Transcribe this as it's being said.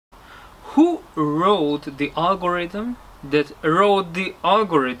who wrote the algorithm that wrote the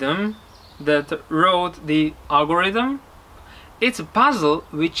algorithm that wrote the algorithm? It's a puzzle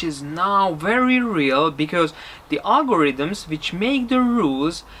which is now very real, because the algorithms which make the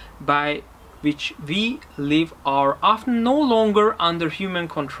rules by which we live are often no longer under human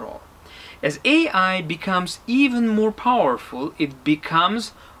control. As AI becomes even more powerful, it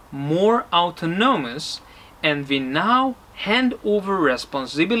becomes more autonomous, and we now hand over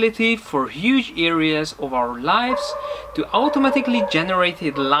responsibility for huge areas of our lives to automatically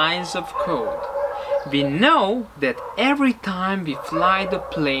generated lines of code. We know that every time we fly the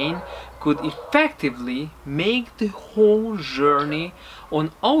plane could effectively make the whole journey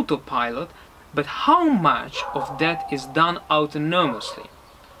on autopilot, but how much of that is done autonomously?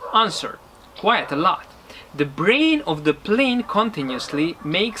 Answer: quite a lot. The brain of the plane continuously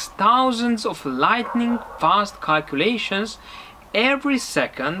makes thousands of lightning-fast calculations every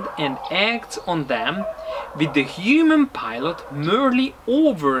second and acts on them, with the human pilot merely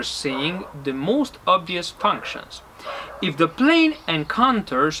overseeing the most obvious functions. If the plane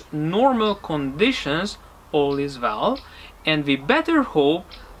encounters normal conditions, all is well, and we better hope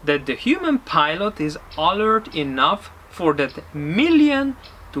that the human pilot is alert enough for that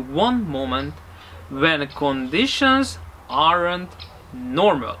 1,000,000 moment when conditions aren't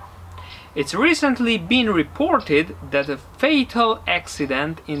normal. It's recently been reported that a fatal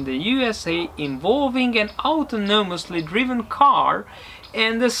accident in the USA involving an autonomously driven car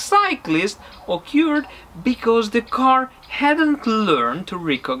and a cyclist occurred because the car hadn't learned to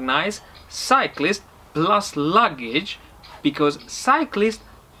recognize cyclist plus luggage, because cyclists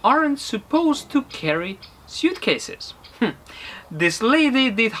aren't supposed to carry suitcases. This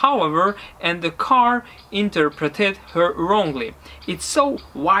lady did, however, and the car interpreted her wrongly. It saw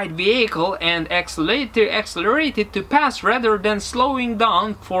wide vehicle and accelerated to pass rather than slowing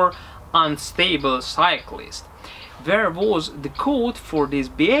down for unstable cyclists. Where was the code for these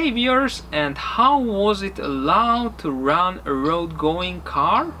behaviors, and how was it allowed to run a road-going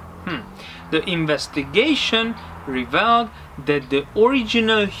car? The investigation revealed that the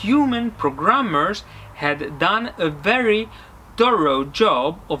original human programmers had done a very thorough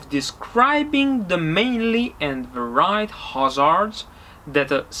job of describing the mainly and varied hazards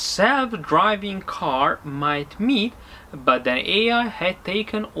that a self-driving car might meet, but then AI had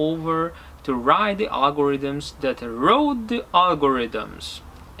taken over to write the algorithms that wrote the algorithms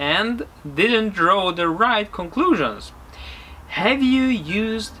and didn't draw the right conclusions. Have you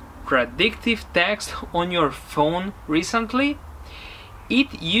used predictive text on your phone recently?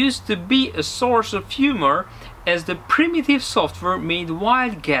 It used to be a source of humor, as the primitive software made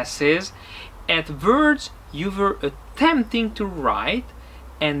wild guesses at words you were attempting to write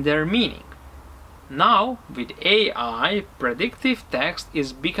and their meaning. Now, with AI, predictive text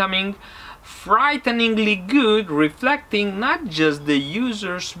is becoming frighteningly good, reflecting not just the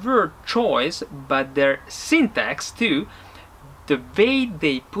user's word choice, but their syntax too, the way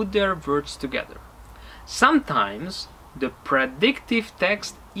they put their words together. Sometimes the predictive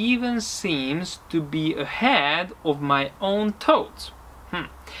text even seems to be ahead of my own thoughts.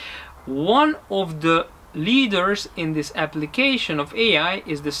 One of the leaders in this application of AI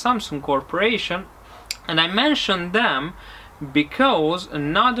is the Samsung Corporation, and I mention them because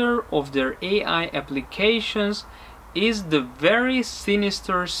another of their AI applications is the very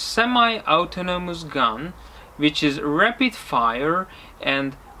sinister semi-autonomous gun, which is rapid fire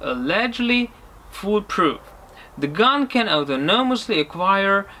and allegedly foolproof. The gun can autonomously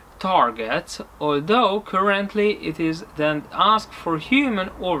acquire targets, although currently it is then asked for human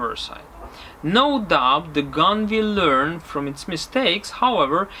oversight. No doubt the gun will learn from its mistakes,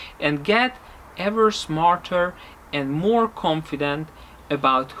 however, and get ever smarter and more confident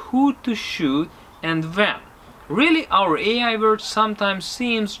about who to shoot and when. Really, our AI world sometimes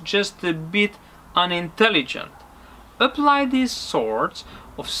seems just a bit unintelligent. Apply these sorts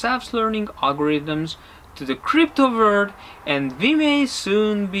of self-learning algorithms to the crypto world, and we may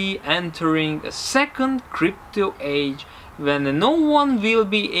soon be entering a second crypto age when no one will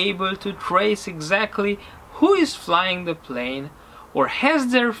be able to trace exactly who is flying the plane or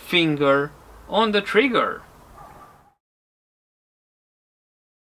has their finger on the trigger.